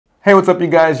Hey, what's up you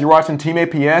guys? You're watching Team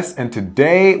APS, and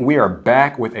today we are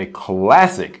back with a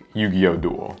classic Yu-Gi-Oh!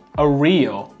 Duel. A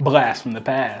real blast from the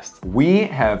past. We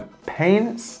have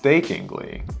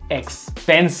painstakingly,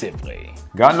 expensively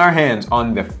gotten our hands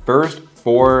on the first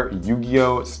 4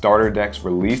 Yu-Gi-Oh! Starter decks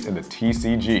released in the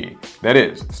TCG. That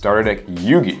is, Starter Deck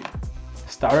Yugi,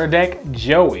 Starter Deck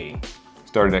Joey,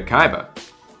 Starter Deck Kaiba,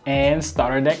 and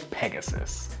Starter Deck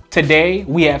Pegasus. Today,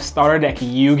 we have Starter Deck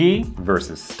Yugi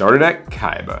versus Starter Deck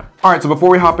Kaiba. All right, so before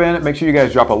we hop in, make sure you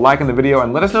guys drop a like on the video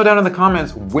and let us know down in the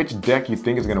comments which deck you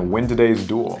think is gonna win today's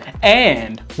duel.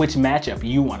 And which matchup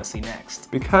you wanna see next.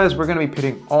 Because we're gonna be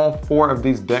pitting all 4 of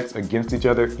these decks against each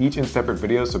other, each in separate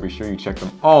videos, so be sure you check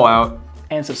them all out.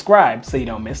 And subscribe so you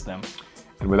don't miss them.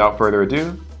 And without further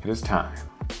ado, it is time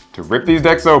to rip these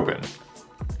decks open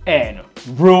and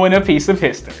ruin a piece of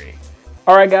history.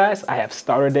 All right, guys, I have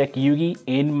Starter Deck Yugi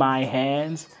in my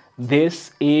hands.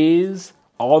 This is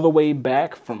all the way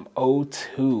back from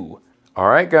 02. All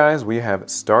right, guys, we have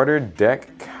Starter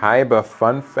Deck Kaiba.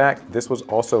 Fun fact, this was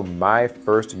also my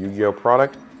first Yu-Gi-Oh!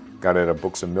 Product. Got it at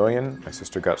Books A Million. My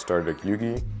sister got Starter Deck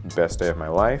Yugi. Best day of my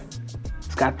life.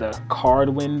 It's got the card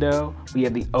window. We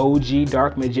have the OG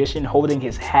Dark Magician holding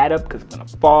his hat up because it's gonna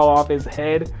fall off his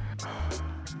head.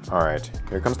 All right,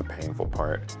 here comes the painful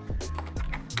part.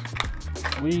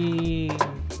 We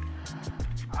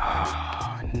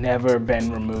never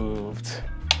been removed.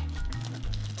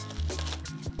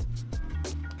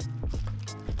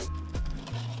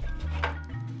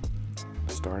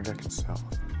 Starter deck itself.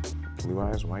 Blue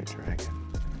Eyes White Dragon.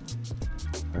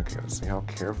 Okay, let's see how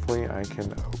carefully I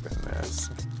can open this.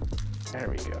 There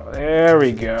we go. There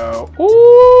we go.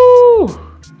 Ooh!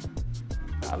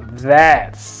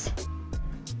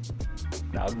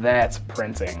 Now that's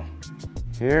printing.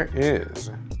 Here is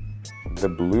the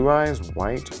Blue Eyes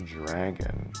White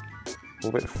Dragon. A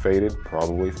little bit faded,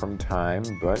 probably from time,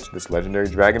 but this legendary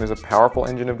dragon is a powerful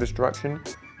engine of destruction,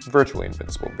 virtually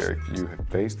invincible. Very few have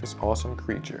faced this awesome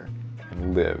creature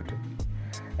and lived.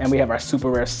 And we have our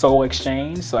super rare soul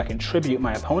exchange, so I can tribute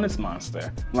my opponent's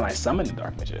monster when I summon the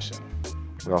Dark Magician.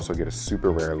 We also get a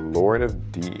super rare Lord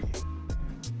of D.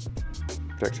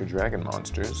 Protects your dragon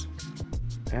monsters.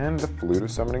 And the Flute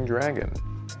of Summoning Dragon.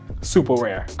 Super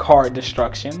rare card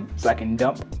destruction, so I can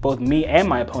dump both me and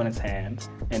my opponent's hands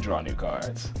and draw new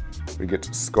cards. We get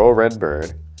Skull Red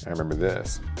Bird. I remember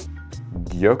this.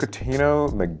 Gyokutino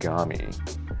Megami.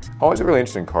 Always a really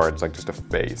interesting card. It's like just a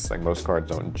face. Like most cards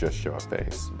don't just show a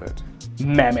face, but.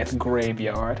 Mammoth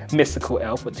Graveyard, Mystical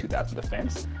Elf with 2000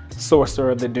 defense, Sorcerer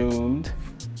of the Doomed,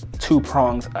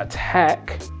 2-pronged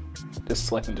attack, just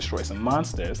select and destroy some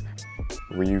monsters.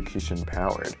 Ryukishin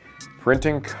Powered.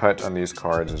 Printing cut on these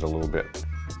cards is a little bit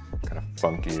kind of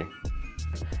funky.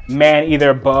 Man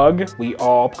Eater Bug, we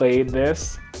all played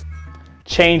this.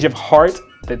 Change of Heart,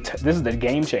 this is the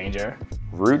game changer.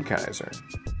 Rude Kaiser.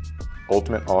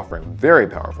 Ultimate Offering, very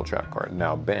powerful trap card,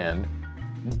 now banned.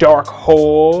 Dark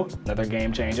Hole, another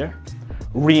game changer.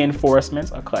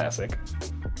 Reinforcements, a classic.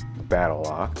 Battle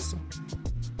Ox.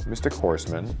 Mystic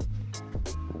Horseman.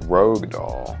 Rogue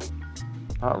Doll.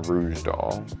 Not Rouge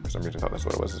Doll. For some reason I thought that's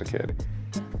what it was as a kid.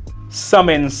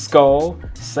 Summon Skull.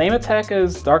 Same attack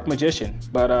as Dark Magician,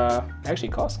 but actually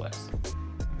costs less.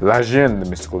 Lajin, the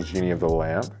Mystical Genie of the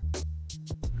Lamp.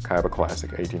 Kaiba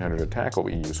Classic 1800 attack will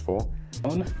be useful.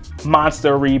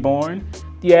 Monster Reborn.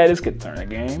 Yeah, this could turn a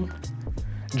game.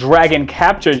 Dragon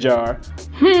Capture Jar.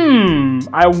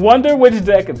 I wonder which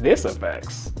deck this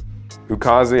affects.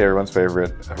 Ukazi, everyone's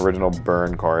favorite original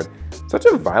burn card. Such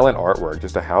a violent artwork,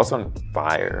 just a house on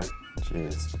fire.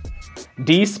 Jeez.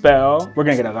 D-Spell, we're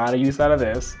gonna get a lot of use out of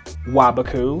this.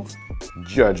 Wabaku.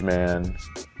 Judge Man.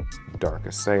 Dark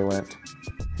Assailant.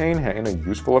 Hain, a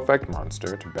useful effect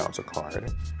monster to bounce a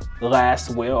card.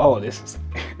 Last Will, oh this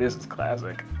is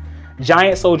classic.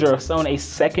 Giant Soldier of Stone, a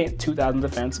second 2000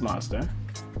 defense monster.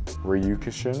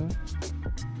 Ryukishin.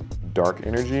 Dark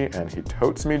Energy, and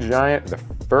Hitotsume Giant, the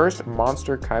first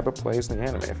monster Kaiba plays in the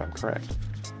anime, if I'm correct.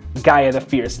 Gaia the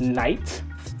Fierce Knight,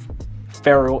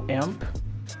 Feral Imp.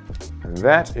 And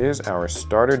that is our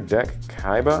starter deck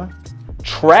Kaiba.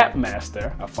 Trap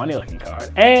Master, a funny looking card,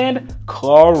 and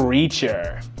Claw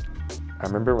Reacher. I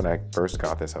remember when I first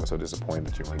got this, I was so disappointed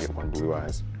that you only get 1 Blue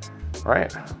Eyes. All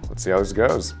right, let's see how this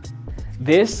goes.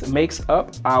 This makes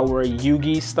up our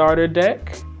Yugi starter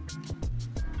deck.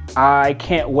 I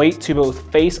can't wait to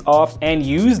both face off and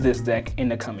use this deck in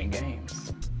the coming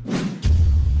games.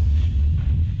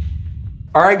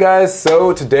 All right guys,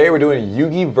 so today we're doing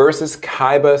Yugi versus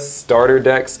Kaiba starter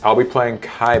decks. I'll be playing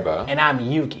Kaiba. And I'm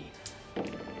Yugi.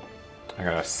 I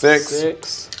got a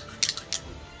 6.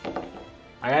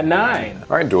 I got 9.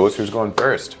 All right, Duelist, who's going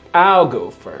first? I'll go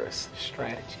first.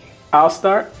 Strategy. I'll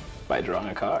start by drawing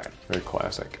a card. Very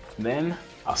classic. Then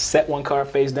I'll set one card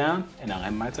face down and I'll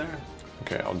end my turn.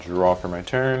 Okay, I'll draw for my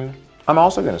turn. I'm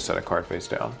also gonna set a card face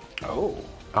down. Oh.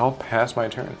 I'll pass my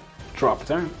turn. Draw for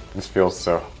turn. This feels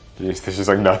so, geez, this is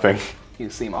like nothing. You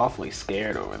seem awfully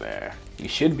scared over there. You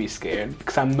should be scared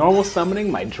because I'm normal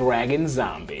summoning my dragon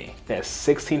zombie. That's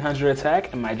 1600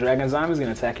 attack and my dragon zombie is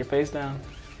gonna attack your face down.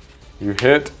 You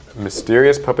hit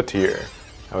Mysterious Puppeteer.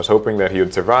 I was hoping that he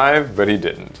would survive, but he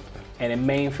didn't. And in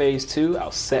main phase 2,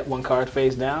 I'll set one card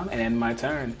face down and end my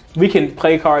turn. We can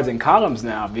play cards in columns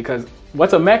now because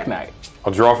what's a Mech Knight?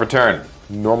 I'll draw for turn.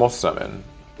 Normal summon.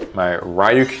 My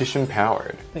Ryukishin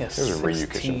powered. Yes, There's a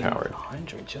Ryukishin powered.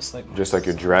 1600, Just like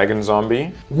your dragon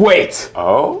zombie. Wait!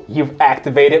 Oh? You've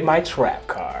activated my trap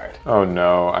card. Oh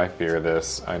no, I fear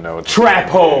this. I know it's Trap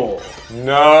hole!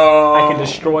 No! I can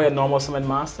destroy a normal summon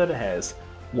monster that has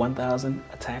 1000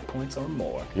 attack points or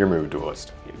more. Your move,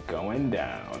 Duelist. You're going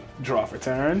down. Draw for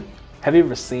turn. Have you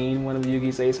ever seen one of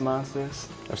Yugi's ace monsters?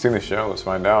 I've seen the show, let's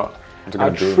find out. What's it I'll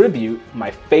gonna do? tribute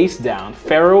my face down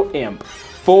Pharaoh Imp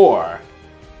for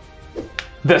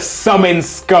the Summon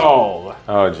Skull.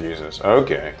 Oh Jesus,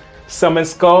 okay. Summon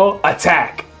Skull,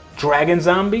 attack. Dragon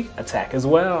Zombie, attack as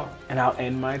well. And I'll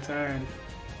end my turn.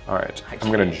 Alright,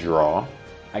 I'm gonna draw.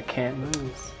 I can't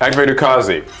lose. Activate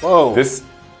Ukazi. Whoa. This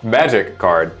magic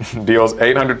card deals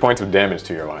 800 points of damage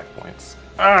to your life points.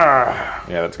 Ah,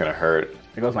 Yeah, that's gonna hurt.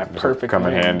 there goes my perfect Come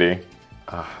in plan. handy.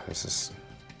 This is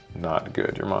not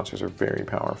good. Your monsters are very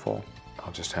powerful.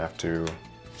 I'll just have to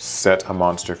set a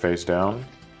monster face down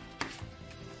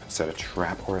and set a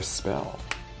trap or a spell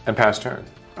and pass turn.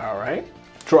 All right,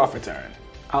 draw for turn.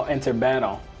 I'll enter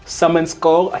battle. Summon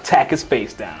Skull, attack his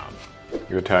face down.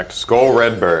 You attacked Skull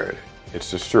Redbird. It's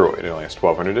destroyed. It only has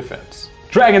 1200 defense.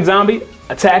 Dragon Zombie,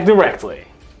 attack directly.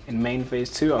 In main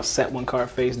phase 2, I'll set one card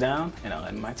face down and I'll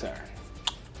end my turn.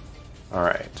 All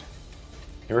right.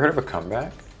 You ever heard of a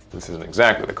comeback? This isn't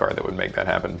exactly the card that would make that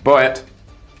happen, but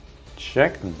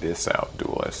check this out,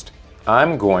 Duelist.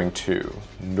 I'm going to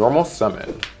normal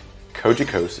summon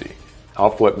Kojikosi. I'll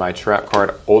flip my trap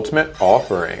card Ultimate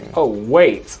Offering. Oh,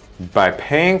 wait. By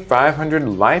paying 500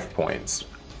 life points,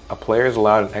 a player is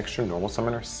allowed an extra normal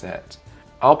summon or set.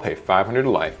 I'll pay 500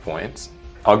 life points.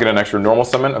 I'll get an extra normal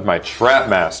summon of my Trap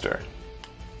Master.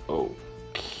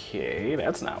 Okay,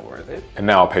 that's not worth it. And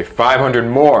now I'll pay 500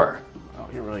 more Oh,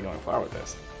 you're really going far with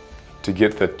this. to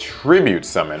get the tribute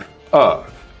summon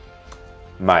of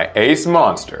my ace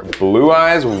monster, Blue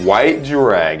Eyes White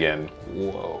Dragon.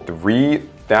 Whoa.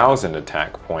 3,000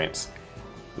 attack points.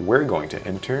 We're going to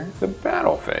enter the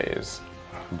battle phase.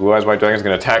 Blue Eyes White Dragon is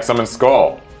going to attack Summon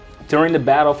Skull. During the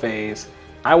battle phase,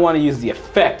 I want to use the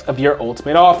effect of your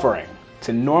Ultimate Offering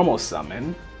to normal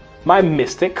summon my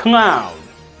Mystic Clown.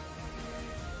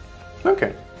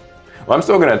 Okay. Well, I'm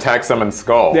still going to attack Summon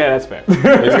Skull. Yeah, that's fair.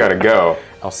 He's got to go.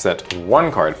 I'll set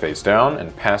one card face down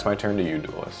and pass my turn to you,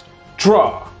 Duelist.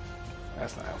 Draw.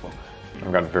 That's not helpful.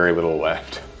 I've got very little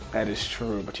left. That is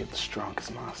true, but you have the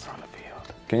strongest monster on the field.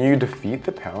 Can you defeat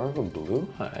the power of a Blue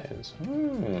Eyes?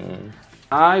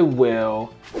 I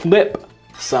will flip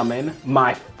summon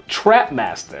my Trap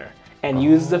Master and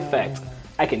use the effect.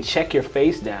 I can check your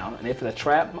face down, and if it's a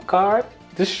trap card,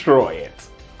 destroy it.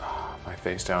 My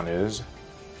face down is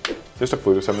just a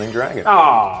Flute of Summoning Dragon.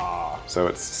 Ah. So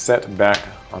it's set back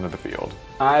onto the field.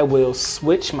 I will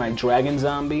switch my Dragon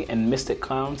Zombie and Mystic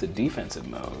Clown to defensive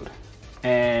mode.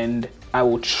 And I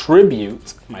will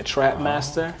tribute my Trap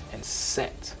Master and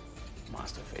set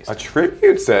monster face. A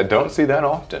tribute set, don't see that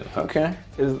often. Okay.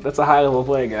 That's a high level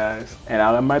play, guys. And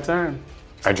I'll end my turn.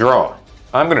 I draw.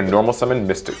 I'm gonna normal summon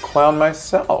Mystic Clown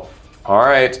myself. All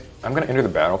right, I'm gonna enter the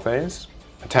battle phase.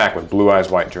 Attack with Blue Eyes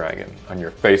White Dragon on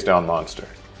your face down monster.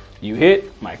 You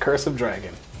hit my Curse of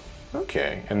Dragon.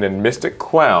 Okay, and then Mystic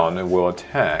Clown will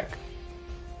attack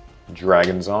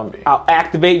Dragon Zombie. I'll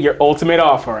activate your Ultimate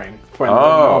Offering for a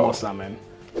normal summon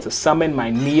to summon my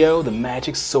Neo, the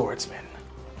Magic Swordsman.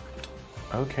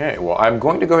 Okay, well, I'm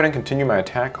going to go ahead and continue my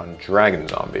attack on Dragon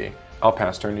Zombie. I'll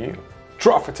pass turn to you.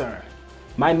 Draw for turn.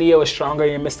 My Neo is stronger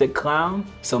than your Mystic Clown,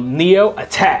 so Neo,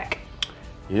 attack.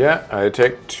 Yeah, I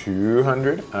take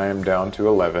 200. I am down to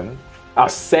 11. I'll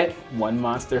set one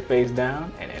monster face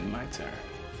down and end my turn.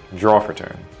 Draw for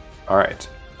turn. All right,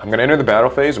 I'm gonna enter the battle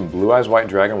phase and Blue Eyes White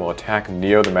Dragon will attack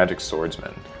Neo the Magic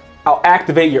Swordsman. I'll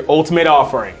activate your Ultimate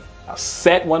Offering. I'll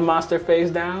set one monster face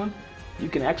down. You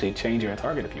can actually change your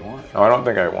target if you want. Oh, I don't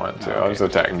think I want to. I'll just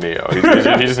attack Neo. He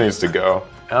just needs to go.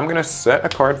 And I'm gonna set a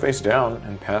card face down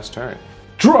and pass turn.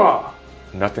 Draw!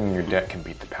 Nothing in your deck can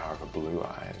beat the power of a Blue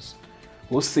Eyes.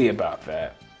 We'll see about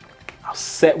that. I'll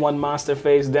set one monster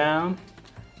face down,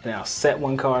 and I'll set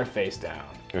one card face down.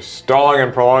 You're stalling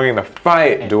and prolonging the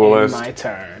fight, And duelist. end my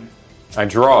turn. I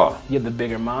draw. You're the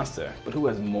bigger monster, but who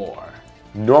has more?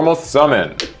 Normal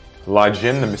summon.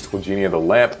 Lajin, the mystical genie of the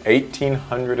lamp,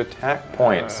 1800 attack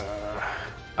points.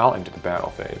 I'll enter the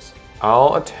battle phase.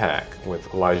 I'll attack with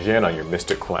Lajin on your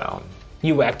mystic clown.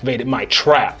 You activated my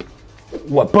trap.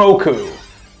 Waboku.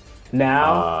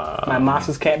 Now, my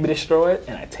monsters can't be destroyed,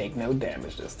 and I take no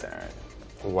damage this turn.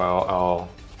 Well, I'll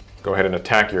go ahead and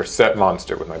attack your set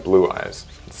monster with my blue eyes.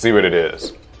 Let's see what it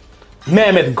is.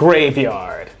 Mammoth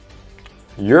Graveyard.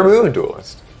 Your move,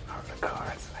 duelist. Are the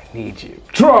cards. I need you.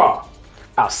 Draw.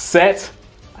 I'll set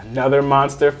another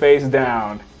monster face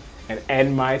down and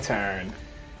end my turn.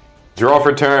 Draw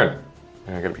for turn.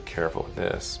 I gotta be careful with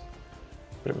this,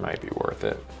 but it might be worth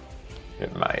it.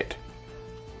 It might.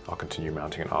 I'll continue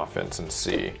mounting an offense and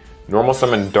see. Normal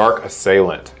summon Dark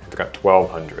Assailant. It's got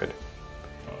 1200.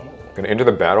 Gonna enter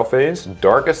the battle phase.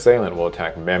 Dark Assailant will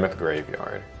attack Mammoth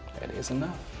Graveyard. That is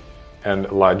enough. And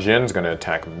Lajin's gonna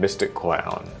attack Mystic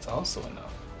Clown. That's also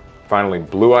enough. Finally,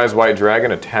 Blue Eyes White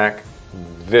Dragon attack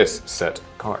this set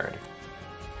card.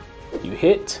 You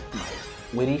hit my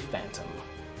Witty Phantom.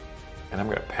 And I'm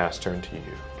gonna pass turn to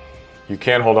you. You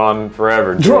can't hold on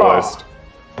forever, Draw. duelist.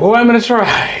 Boy, I'm gonna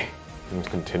try. And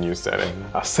continue setting.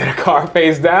 I'll set a card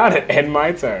face down and end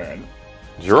my turn.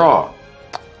 Draw.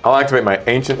 I'll activate my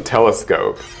Ancient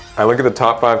Telescope. I look at the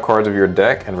top 5 cards of your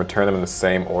deck and return them in the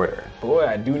same order. Boy,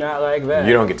 I do not like that.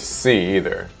 You don't get to see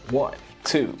either. 1,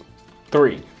 2,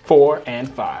 3, 4, and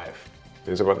 5.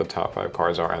 These are what the top 5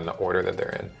 cards are in the order that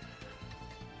they're in.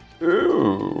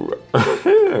 Ooh,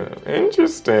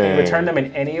 interesting. Return them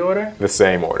in any order? The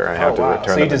same order. I have to wow. return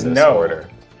So you them just in this know. order.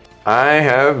 I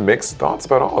have mixed thoughts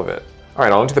about all of it. All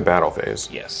right, I'll enter the battle phase.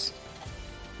 Yes.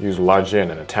 Use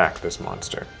Lajin and attack this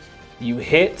monster. You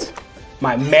hit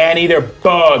my Man-Eater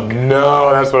Bug.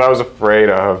 No, that's what I was afraid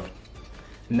of.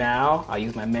 Now, I'll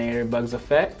use my Man-Eater Bug's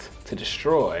effect to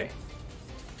destroy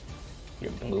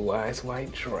your Blue Eyes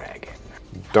White Dragon.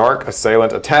 Dark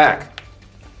Assailant attack.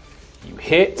 You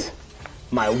hit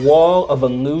my Wall of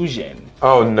Illusion.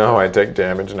 Oh no, I take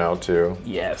damage now too.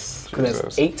 Yes, because Jesus.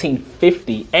 that's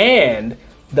 1850, and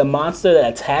the monster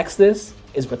that attacks this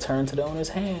is returned to the owner's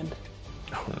hand.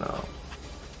 Oh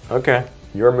no. Okay,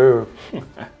 your move.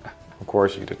 Of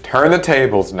course, you get to turn the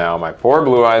tables now. My poor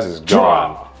Blue Eyes is gone.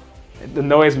 Draw. It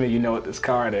annoys me you know what this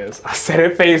card is. I set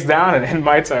it face down and end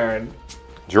my turn.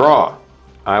 Draw.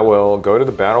 I will go to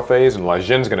the battle phase and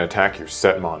Lajin's gonna attack your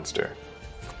set monster.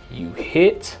 You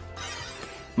hit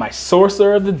my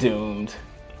Sorcerer of the Doomed.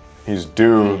 He's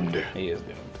doomed. He is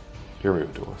doomed. Your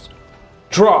move, duelist.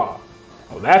 Draw.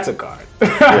 Oh, that's a card.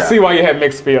 I see why you had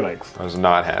mixed feelings. I was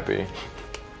not happy.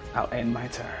 I'll end my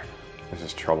turn. This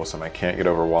is troublesome. I can't get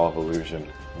over Wall of Illusion.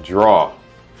 Draw.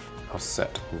 I'll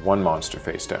set one monster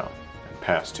face down and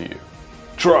pass to you.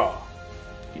 Draw.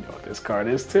 You know what this card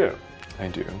is too. I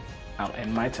do. I'll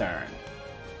end my turn.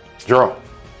 Draw.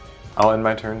 I'll end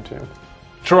my turn too.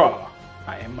 Draw.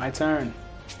 I end my turn.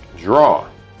 Draw.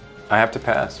 I have to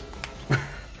pass.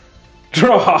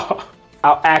 Draw.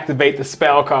 I'll activate the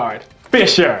spell card,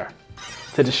 Fisher,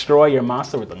 to destroy your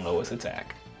monster with the lowest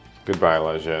attack. Goodbye,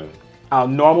 Lajin. I'll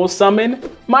normal summon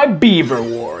my Beaver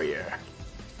Warrior.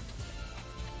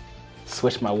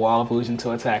 Switch my Wall of Illusion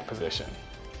to attack position.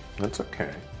 That's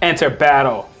okay. Enter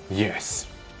battle. Yes.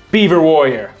 Beaver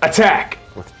Warrior, attack.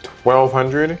 With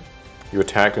 1200, you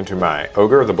attack into my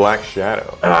Ogre of the Black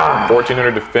Shadow.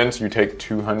 1400 defense, you take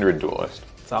 200, duelist.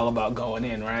 It's all about going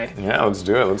in, right? Yeah, let's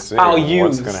do it. Let's see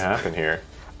what's gonna happen here.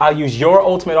 I'll use your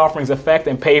Ultimate Offerings effect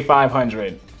and pay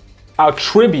 500. I'll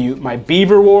tribute my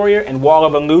Beaver Warrior and Wall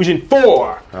of Illusion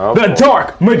for the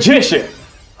Dark Magician.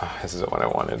 This isn't what I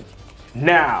wanted.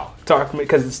 Now,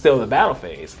 because it's still the battle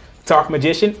phase, Dark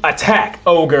Magician, attack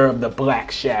Ogre of the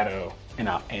Black Shadow. And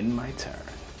I'll end my turn.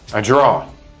 I draw.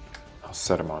 I'll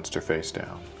set a monster face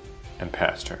down and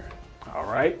pass turn. All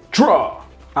right, draw.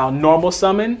 I'll normal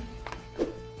summon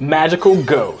Magical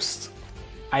Ghost.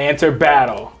 I enter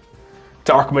battle.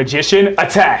 Dark Magician,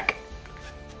 attack.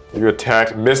 You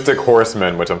attacked Mystic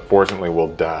Horseman, which unfortunately will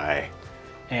die.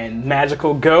 And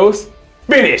Magical Ghost,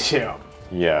 finish him.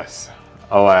 Yes.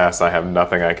 Alas, I have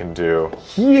nothing I can do.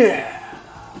 Yeah.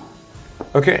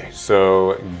 Okay,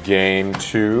 so game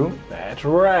 2. That's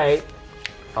right.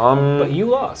 But you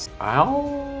lost.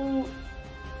 I'll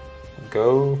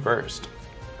go first.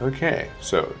 Okay,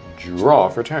 so draw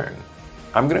for turn.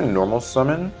 I'm gonna normal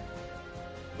summon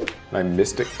my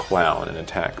Mystic Clown in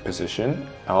attack position.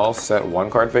 I'll set one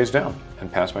card face down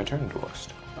and pass my turn,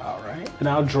 duelist. All right, and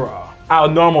I'll draw. I'll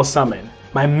normal summon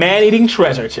my Man-Eating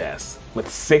Treasure Chest. with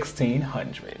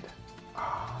 1,600.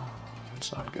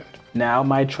 That's not good. Now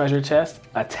my treasure chest,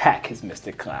 attack his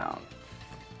Mystic Clown.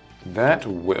 That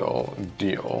will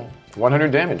deal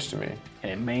 100 damage to me.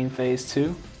 And in main phase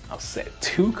 2, I'll set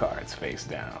 2 cards face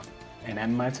down and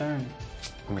end my turn.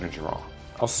 I'm gonna draw.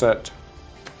 I'll set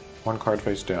 1 card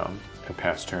face down and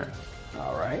pass turn.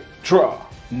 All right, draw.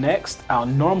 Next, I'll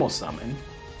normal summon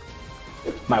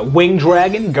my Winged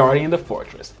Dragon, Guardian of the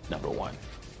Fortress, number 1.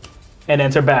 And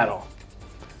enter battle.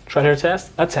 Treasure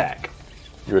chest, attack.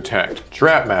 You attacked.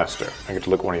 Trap Master. I get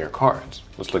to look at one of your cards.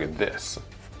 Let's look at this.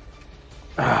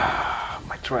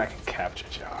 My Dragon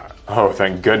captured your heart. Oh,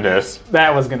 thank goodness.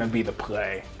 That was gonna be the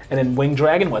play. And then Winged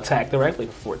Dragon will attack directly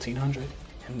for 1,400.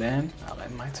 And then I'll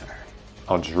end my turn.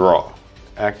 I'll draw.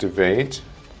 Activate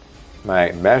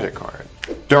my magic card.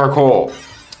 Dark Hole.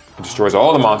 It destroys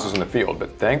all the monsters in the field,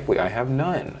 but thankfully I have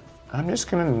none. I'm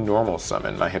just gonna normal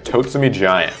summon my Hitotsumi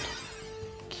Giant.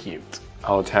 Cute.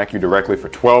 I'll attack you directly for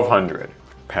 1,200.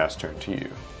 Pass turn to you.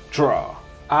 Draw.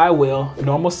 I will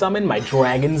normal summon my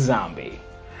Dragon Zombie.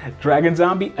 Dragon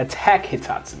Zombie, attack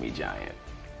Hitotsumi Giant.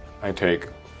 I take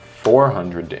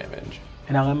 400 damage.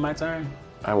 And I'll end my turn.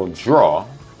 I will draw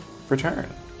for turn.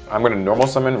 I'm gonna normal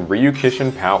summon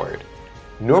Ryukishin Powered.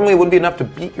 Normally it would be enough to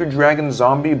beat your Dragon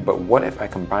Zombie, but what if I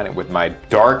combine it with my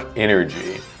Dark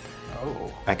Energy?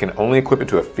 Oh. I can only equip it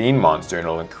to a Fiend monster and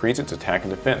it'll increase its attack and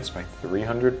defense by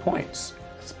 300 points.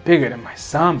 It's bigger than my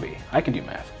zombie. I can do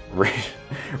math.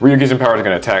 Ryukishin Powered is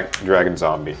gonna attack Dragon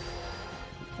Zombie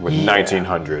with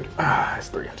 1,900. That's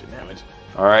 300 damage.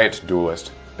 All right,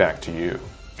 Duelist, back to you.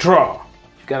 Draw.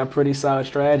 You've got a pretty solid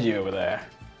strategy over there.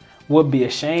 Would be a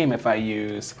shame if I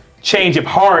use Change of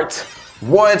Heart.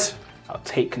 What? I'll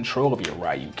take control of your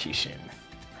Ryukishin.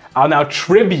 I'll now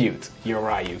tribute your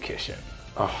Ryukishin.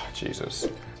 Oh, Jesus.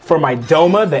 For my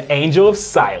Doma, the Angel of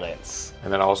Silence.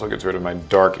 And that also gets rid of my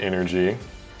Dark Energy.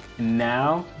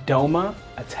 Now, Doma,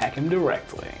 attack him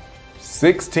directly.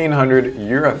 1,600,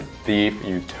 you're a thief.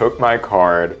 You took my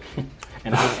card.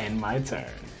 And I'll end my turn.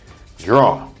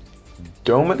 Draw.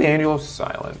 Doma the Angel of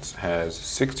Silence has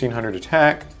 1,600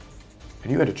 attack,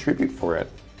 and you had a tribute for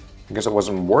it. I guess it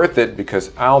wasn't worth it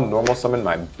because I'll normal summon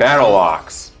my Battle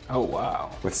Ox. Oh, wow.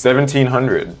 With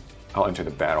 1,700, I'll enter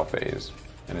the battle phase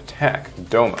and attack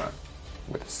Doma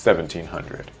with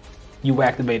 1,700. You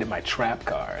activated my trap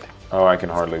card. Oh, I can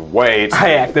hardly wait.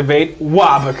 I activate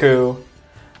Wabaku.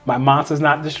 My monster's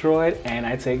not destroyed, and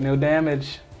I take no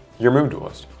damage. Your move,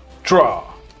 Duelist. Draw.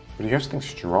 But you have something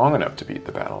strong enough to beat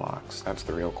the Battle Ox. That's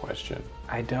the real question.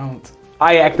 I don't.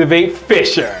 I activate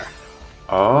Fisher.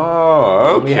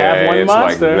 Oh, okay. We have one it's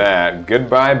monster. like that.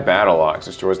 Goodbye, Battle Ox.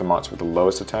 Destroys the monster with the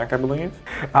lowest attack, I believe.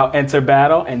 I'll enter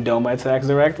battle, and Doma attacks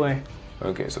directly.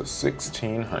 Okay, so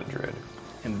 1,600.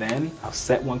 And then I'll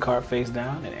set 1 card face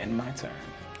down and end my turn.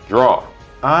 Draw.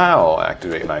 I'll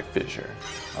activate my Fisher.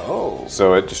 Oh.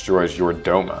 So it destroys your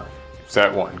Doma.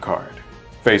 Set 1 card.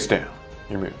 Face down.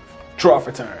 Your move. Draw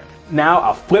for turn. Now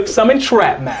I'll flip summon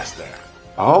Trap Master.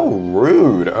 Oh,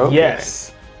 rude. Okay.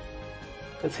 Yes.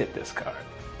 Let's hit this card.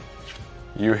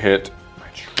 You hit my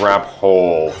Trap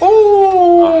Hole.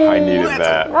 Ooh, I needed that's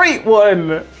that. a great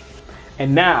one.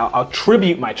 And now I'll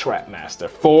tribute my Trap Master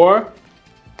for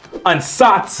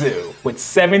Ansatsu with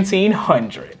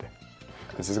 1,700.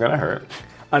 This is gonna hurt.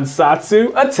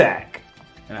 Ansatsu, attack.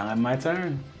 And I'll end my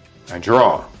turn. I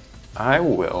draw. I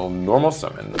will normal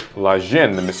summon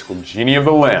Lajin, the mystical genie of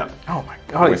the lamp. Oh my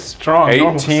god, he's strong.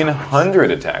 normal summons.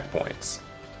 1,800 attack points.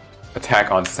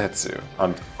 Attack on Setsu.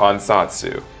 On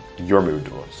Satsu. Your move,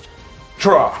 Duelist.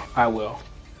 Draw. I will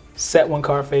set 1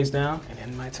 card face down and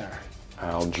end my turn.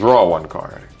 I'll draw 1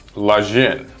 card.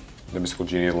 Lajin, the mystical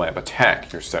genie of the lamp.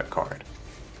 Attack your set card.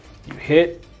 You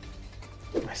hit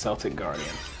my Celtic Guardian.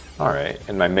 Alright,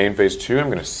 in my main phase 2, I'm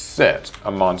gonna set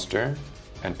a monster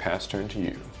and pass turn to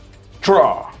you.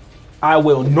 Draw. I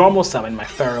will normal summon my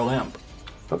Feral Imp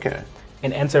Okay.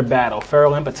 and enter battle.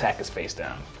 Feral Imp attack is face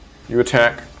down. You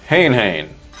attack Hain Hain.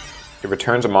 It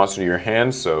returns a monster to your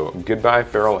hand, so goodbye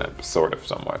Feral Imp, sort of,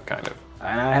 somewhat, kind of.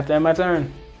 And I have to end my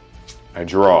turn. I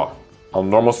draw. I'll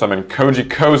normal summon Koji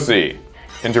Kosi.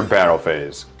 Enter battle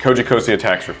phase. Koji Kosi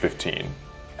attacks for 15.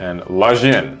 And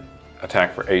Lajin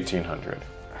attack for 1,800.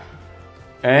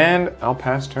 And I'll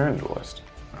pass turn, Duelist.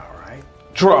 Alright.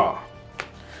 Draw.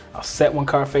 I'll set 1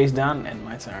 card face down and end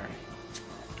my turn.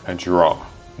 I draw.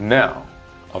 Now,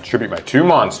 I'll tribute my 2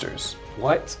 monsters.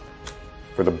 What?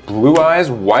 For the Blue Eyes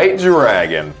White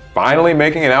Dragon, finally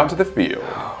making it out to the field.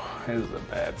 Oh, this is a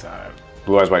bad time.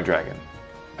 Blue Eyes White Dragon.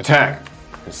 Attack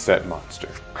is set monster.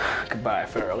 Goodbye,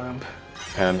 Feral Imp.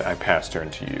 And I pass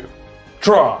turn to you.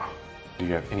 Draw. Do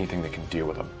you have anything that can deal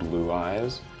with a Blue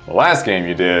Eyes? The last game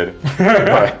you did.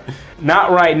 But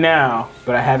Not right now,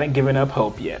 but I haven't given up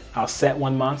hope yet. I'll set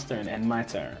one monster and end my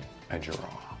turn. I draw.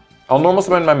 I'll normal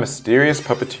summon my Mysterious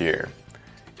Puppeteer.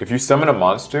 If you summon a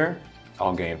monster,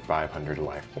 I'll gain 500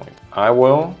 life points. I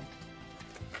will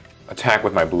attack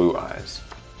with my blue eyes.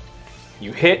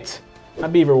 You hit my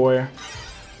Beaver Warrior.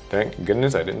 Thank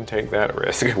goodness I didn't take that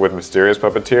risk. With Mysterious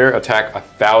Puppeteer, attack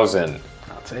 1,000.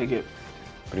 I'll take it.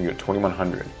 Putting you at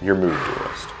 2,100. Your move,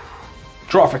 Duelist.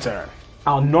 Draw for turn.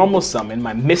 I'll normal summon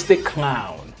my Mystic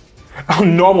Clown. I'll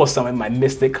normal summon my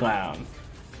Mystic Clown.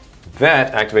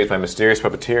 That activates my Mysterious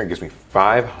Puppeteer and gives me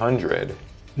 500.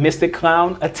 Mystic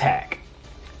Clown, attack.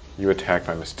 You attack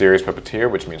my Mysterious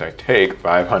Puppeteer, which means I take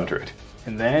 500.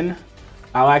 And then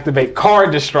I'll activate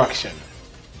Card Destruction.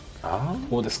 Oh?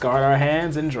 We'll discard our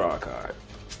hands and draw a card.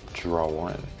 Draw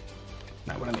one.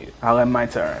 Not what I needed. I'll end my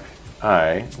turn.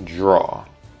 I draw.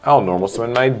 I'll normal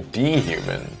summon my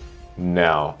D-Human.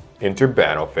 Now, enter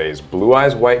battle phase. Blue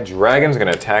Eyes White Dragon's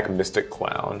gonna attack Mystic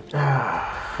Clown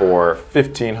for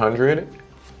 1,500.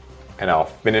 And I'll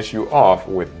finish you off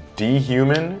with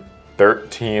D-Human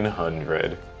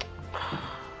 1,300.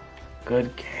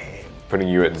 Good game. Putting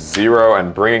you at 0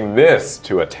 and bringing this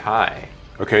to a tie.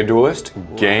 Okay, Duelist,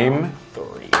 game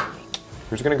 3.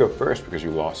 Who's gonna go first because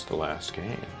you lost the last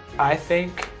game? I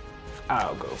think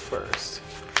I'll go first.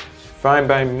 Fine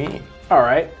by me. All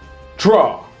right,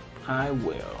 draw. I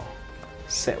will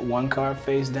set one card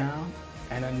face down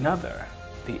and another.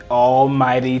 The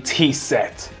almighty tea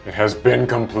set. It has been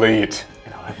complete.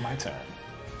 And I'll have my turn.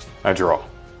 I draw.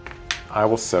 I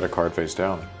will set a card face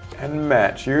down and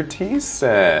match your tea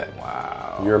set.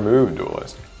 Wow. Your move,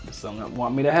 Duelist. Some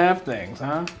want me to have things,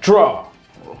 huh? Draw.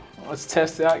 Well, let's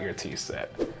test out your tea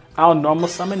set. I'll normal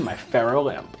summon my Feral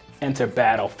Imp. Enter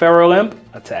battle. Feral Imp,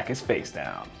 attack his face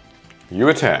down. You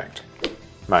attacked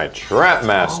my Trap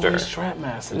Master. Always Trap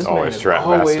Master. This always man is Trap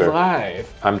always Master.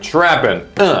 live. I'm trapping.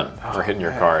 For hitting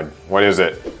your card. What is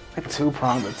it? A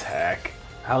two-pronged attack.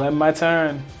 I'll end my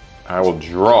turn. I will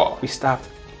draw. We stopped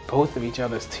both of each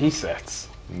other's tea sets.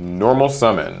 Normal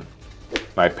summon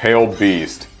my Pale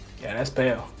Beast. Yeah, that's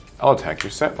pale. I'll attack your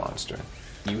set monster.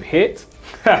 You hit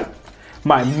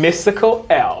my Mystical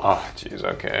Elf. Oh, jeez,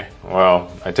 okay.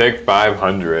 Well, I take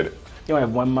 500. You only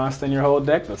have one monster in your whole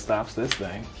deck that stops this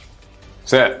thing.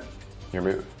 Set. Your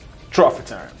move. Draw for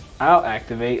turn. I'll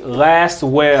activate Last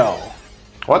Will.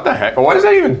 What the heck? What does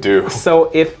that even do? So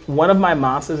if one of my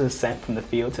monsters is sent from the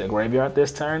field to the graveyard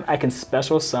this turn, I can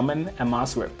special summon a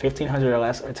monster with 1,500 or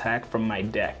less attack from my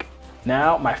deck.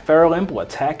 Now, my Feral Imp will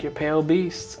attack your Pale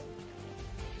Beast.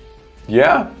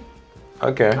 Yeah.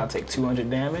 Okay. I'll take 200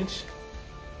 damage.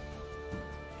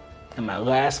 And my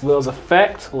Last Will's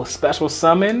effect will special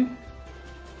summon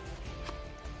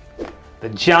the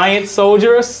Giant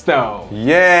Soldier of Stone.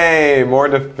 Yay! More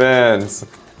defense.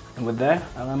 And with that,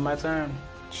 I'll end my turn.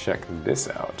 Check this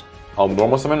out. I'll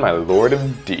normal summon my Lord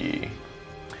of D.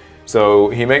 So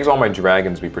he makes all my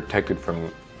dragons be protected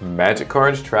from magic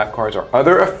cards, trap cards, or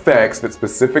other effects that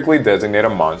specifically designate a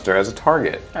monster as a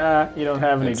target. You don't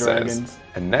have any It dragons. says.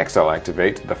 And next I'll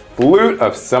activate the Flute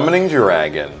of Summoning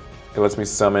Dragon. It lets me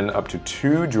summon up to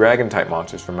 2 dragon-type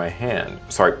monsters from my hand.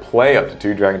 Sorry, play up to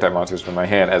 2 dragon-type monsters from my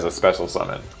hand as a special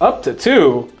summon. Up to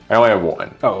 2? I only have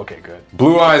 1. Oh, okay, good.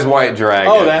 Blue Eyes White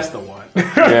Dragon. Oh, that's the one.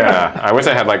 Yeah, I wish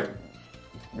I had like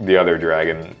the other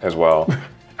dragon as well.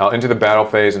 I'll enter the battle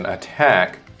phase and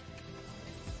attack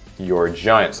your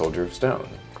Giant Soldier of Stone.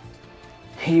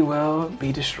 He will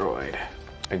be destroyed.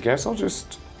 I guess I'll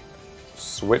just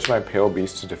switch my Pale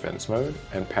Beast to defense mode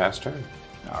and pass turn.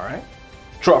 All right.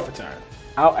 Draw for turn.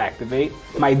 I'll activate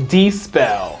my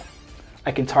D-Spell.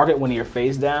 I can target one of your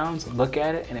face downs, look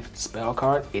at it, and if it's a spell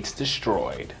card, it's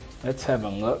destroyed. Let's have a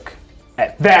look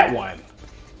at that one.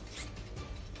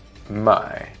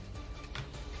 My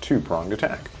 2-pronged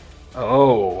attack.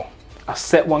 Oh. I'll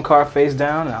set one card face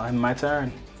down and I'll end my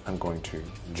turn. I'm going to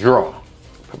draw.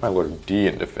 Put my Lord of D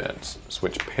in defense.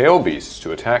 Switch Pale Beasts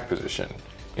to attack position.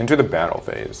 Enter the battle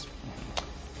phase.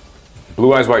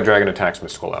 Blue Eyes White Dragon attacks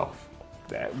Mystical Elf.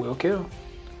 That will kill.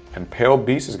 And Pale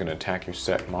Beast is going to attack your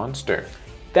set monster.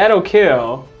 That'll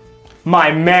kill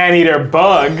my Man-Eater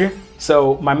Bug.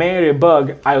 So my Man-Eater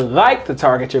Bug, I like to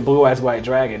target your Blue Eyes White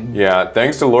Dragon. Yeah,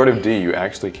 thanks to Lord of D, you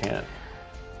actually can.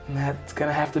 That's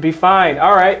gonna have to be fine.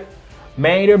 All right,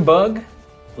 Man-Eater Bug,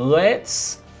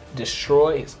 let's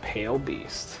destroy his Pale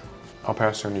Beast. I'll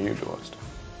pass turn to you, Duelist.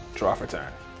 Draw for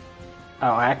turn.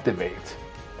 I'll activate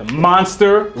the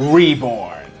Monster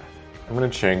Reborn. I'm going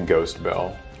to chain Ghost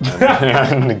Bell.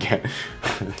 And again.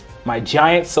 My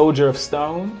Giant Soldier of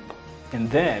Stone, and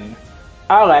then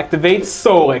I'll activate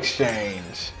Soul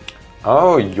Exchange.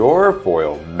 Oh, your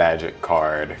foil magic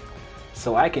card.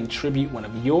 So I can tribute one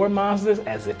of your monsters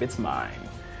as if it's mine.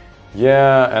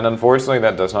 Yeah, and unfortunately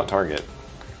that does not target.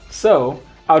 So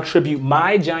I'll tribute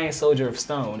my giant soldier of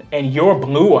stone and your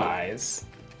blue eyes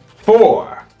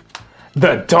for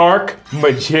the Dark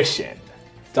Magician.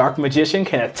 Dark Magician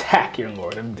can attack your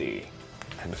Lord of D.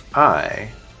 And I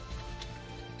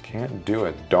can't do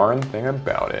a darn thing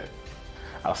about it.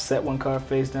 I'll set one card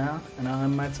face down and I'll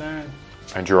end my turn.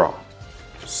 I draw.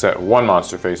 Set one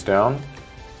monster face down,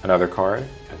 another card,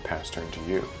 and pass turn to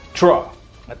you. Draw.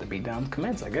 Let the beatdown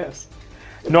commence, I guess.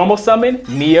 Normal summon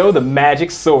Neo the Magic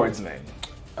Swordsman.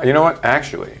 You know what?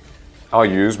 Actually, I'll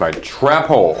use my trap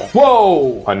hole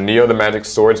Whoa! on Neo the Magic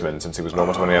Swordsman. Since he was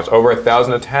normal summon, he has over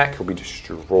 1,000 attack, he'll be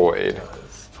destroyed.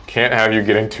 Can't have you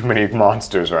getting too many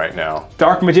monsters right now.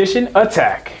 Dark Magician,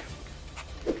 attack.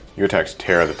 You attack's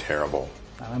Terror the Terrible.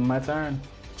 I'll end my turn.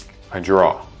 I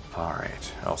draw. All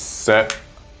right, I'll set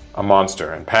a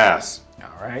monster and pass.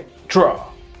 All right. Draw.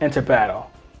 Enter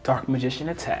battle. Dark Magician,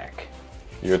 attack.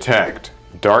 You attacked.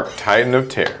 Dark Titan of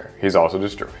Terror. He's also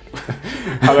destroyed.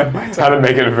 I'll end my turn. How to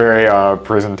make it very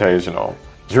presentational.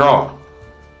 Draw.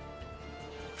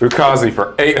 Fukazi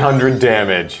for 800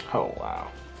 damage. Oh,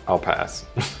 wow. I'll pass.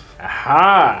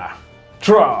 Aha!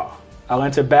 Draw. I'll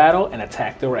enter battle and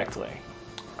attack directly.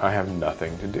 I have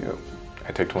nothing to do.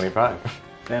 I take 25.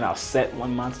 Then I'll set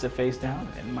one monster face down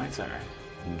and end my turn.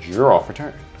 Draw for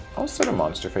turn. I'll set a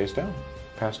monster face down.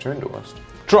 Pass turn duelist.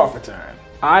 Draw for turn.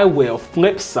 I will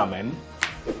flip summon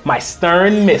my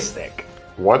Stern Mystic.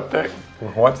 What's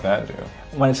that do?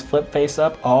 When it's flipped face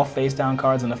up, all face down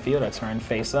cards in the field are turned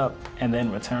face up and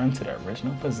then return to their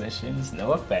original positions.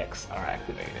 No effects are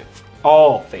activated.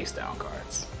 All face down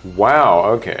cards. Wow,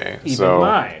 okay. Even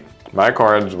mine. My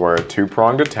cards were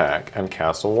two-pronged attack and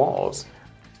castle walls.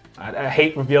 I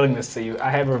hate revealing this to you. I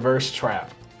had reverse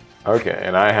trap. Okay,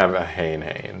 and I have a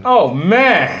Hane. Oh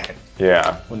man!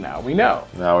 Yeah. Well, now we know.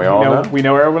 Now we all know. We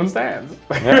know where everyone stands.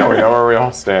 Yeah, we know where we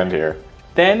all stand here.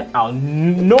 Then I'll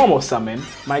normal summon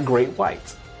my Great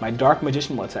White. My Dark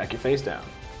Magician will attack your face down.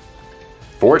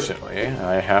 Fortunately,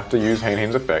 I have to use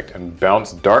Hane's effect and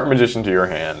bounce Dark Magician to your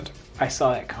hand. I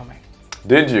saw that coming.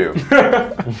 Did you?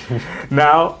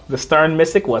 Now, the Stern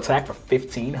Mystic will attack for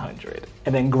 1,500.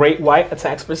 And then Great White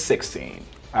attacks for 16.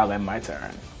 I'll end my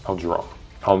turn. I'll draw.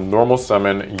 I'll normal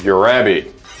summon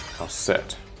Urabi. I'll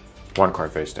set one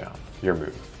card face down. Your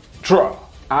move. Draw.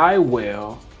 I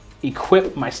will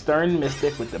equip my Stern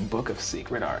Mystic with the Book of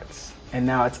Secret Arts. And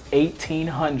now it's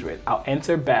 1,800. I'll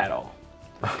enter battle.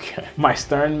 Okay. My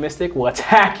Stern Mystic will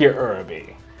attack your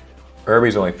Urabi.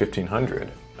 Urabi's only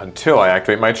 1,500 until I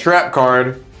activate my trap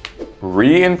card.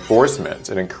 Reinforcements.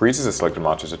 It increases a selected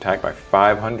monster's attack by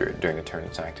 500 during the turn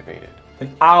it's activated.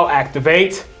 Then I'll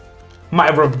activate my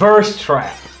reverse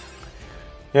trap.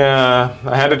 Yeah,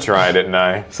 I had to try, didn't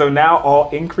I? So now all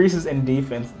increases in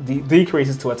defense,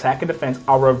 decreases to attack and defense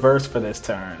are reversed for this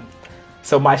turn.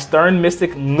 So my Stern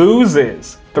Mystic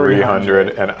loses 300.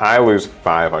 And I lose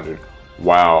 500.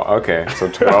 Wow, okay, so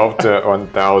 12 to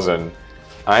 1,000.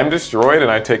 I'm destroyed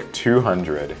and I take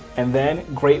 200. And then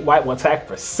Great White will attack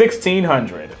for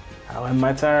 1,600. I'll end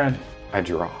my turn. I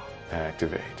draw,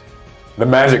 activate. The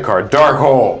magic card, Dark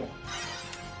Hole.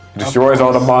 Destroys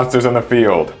all the monsters on the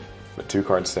field. The 2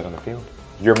 cards set on the field.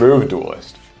 Your move,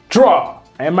 duelist. Draw.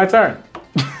 I end my turn.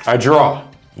 I draw.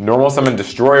 Normal summon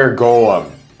Destroyer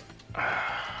Golem.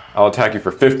 I'll attack you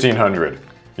for 1,500.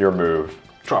 Your move.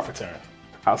 Draw for turn.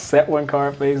 I'll set one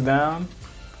card face down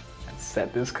and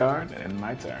set this card and end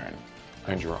my turn.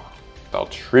 I draw. I'll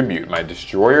tribute my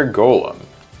Destroyer Golem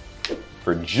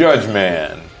for Judge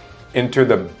Man. Enter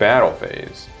the battle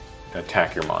phase and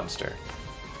attack your monster.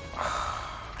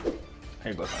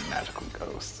 Here goes my magical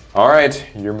ghost. All right,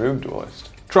 your move, duelist.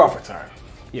 Draw for turn.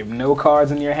 You have no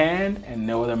cards in your hand and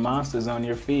no other monsters on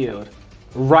your field.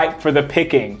 Ripe for the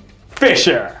picking.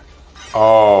 Fisher!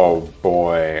 Oh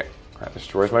boy, that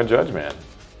destroys my Judge Man.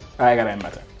 I gotta end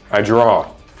my turn. I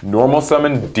draw. Normal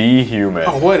summon D-Human.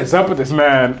 Oh, what is up with this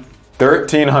man?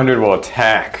 1,300 will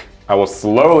attack. I will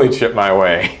slowly chip my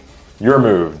way. Your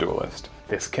move, duelist.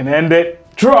 This can end it.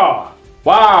 Draw!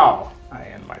 Wow! I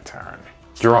end my turn.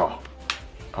 Draw.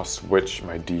 I'll switch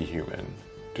my D-Human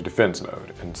to defense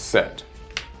mode and set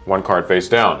one card face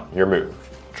down. Your move.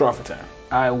 Draw for turn.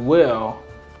 I will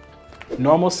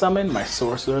normal summon my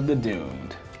Sorcerer of the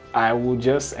Doomed. I will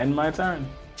just end my turn.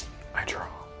 I draw.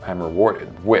 I'm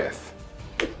rewarded with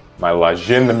my La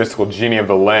Jinn, the Mystical Genie of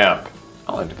the Lamp.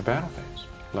 I'll enter the battle phase.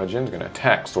 La Jinn's gonna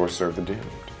attack Sorcerer of the Doomed.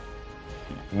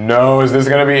 No, is this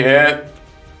gonna be it?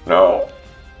 No.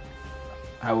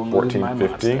 I will lose my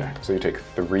 1450, monster. so you take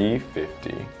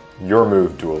 350. Your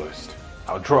move, Duelist.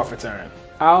 I'll draw for turn.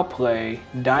 I'll play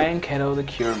Diane Keto the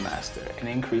Cure Master and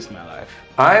increase my life.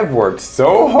 I've worked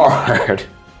so hard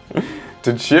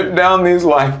to chip down these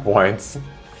life points.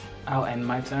 I'll end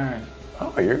my turn.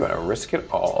 Oh, you're gonna risk it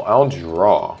all. I'll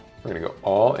draw. We're gonna go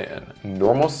all in.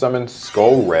 Normal summon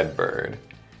Skull Redbird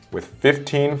with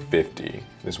 1550.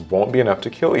 This won't be enough to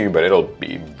kill you, but it'll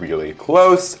be really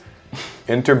close.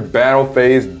 Enter battle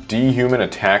phase, dehuman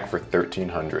attack for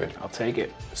 1300. I'll take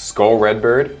it. Skull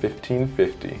Redbird,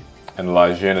 1550. And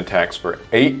La Jin attacks for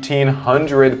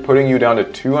 1800, putting you down to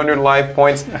 200 life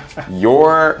points.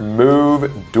 Your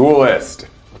move, Duelist.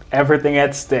 Everything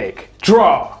at stake.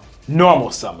 Draw.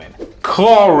 Normal summon.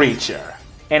 Claw Reacher.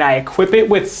 And I equip it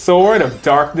with Sword of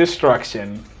Dark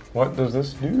Destruction. What does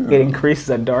this do? It increases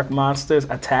a dark monster's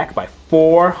attack by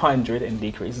 400 and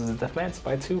decreases its defense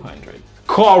by 200.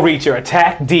 Claw Reacher,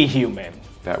 attack dehuman.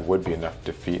 That would be enough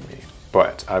to defeat me.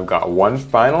 But I've got one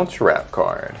final trap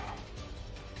card.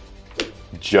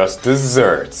 Just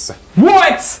Desserts.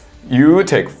 What? You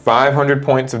take 500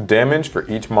 points of damage for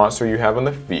each monster you have on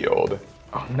the field.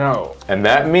 Oh no. And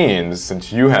that means,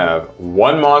 since you have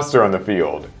one monster on the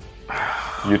field,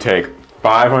 you take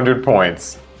 500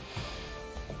 points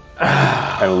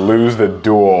and lose the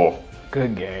duel.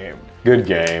 Good game. Good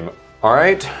game. All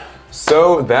right,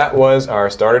 so that was our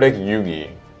starter deck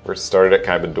Yugi versus starter deck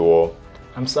Kaiba duel.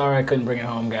 I'm sorry I couldn't bring it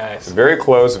home, guys. Very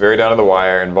close, very down to the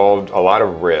wire, involved a lot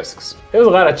of risks. There was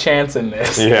a lot of chance in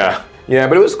this. Yeah. Yeah,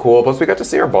 but it was cool. Plus we got to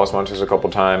see our boss monsters a couple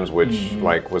times, which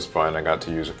was fun. I got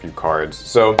to use a few cards.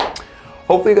 So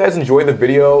hopefully you guys enjoyed the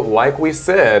video. Like we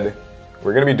said,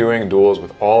 we're gonna be doing duels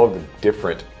with all of the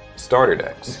different starter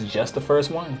decks. This is just the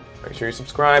first one. Make sure you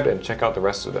subscribe and check out the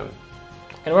rest of them.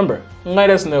 And remember, let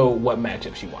us know what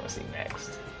matchups you want to see next.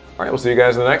 All right, we'll see you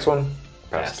guys in the next one.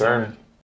 Pass turn.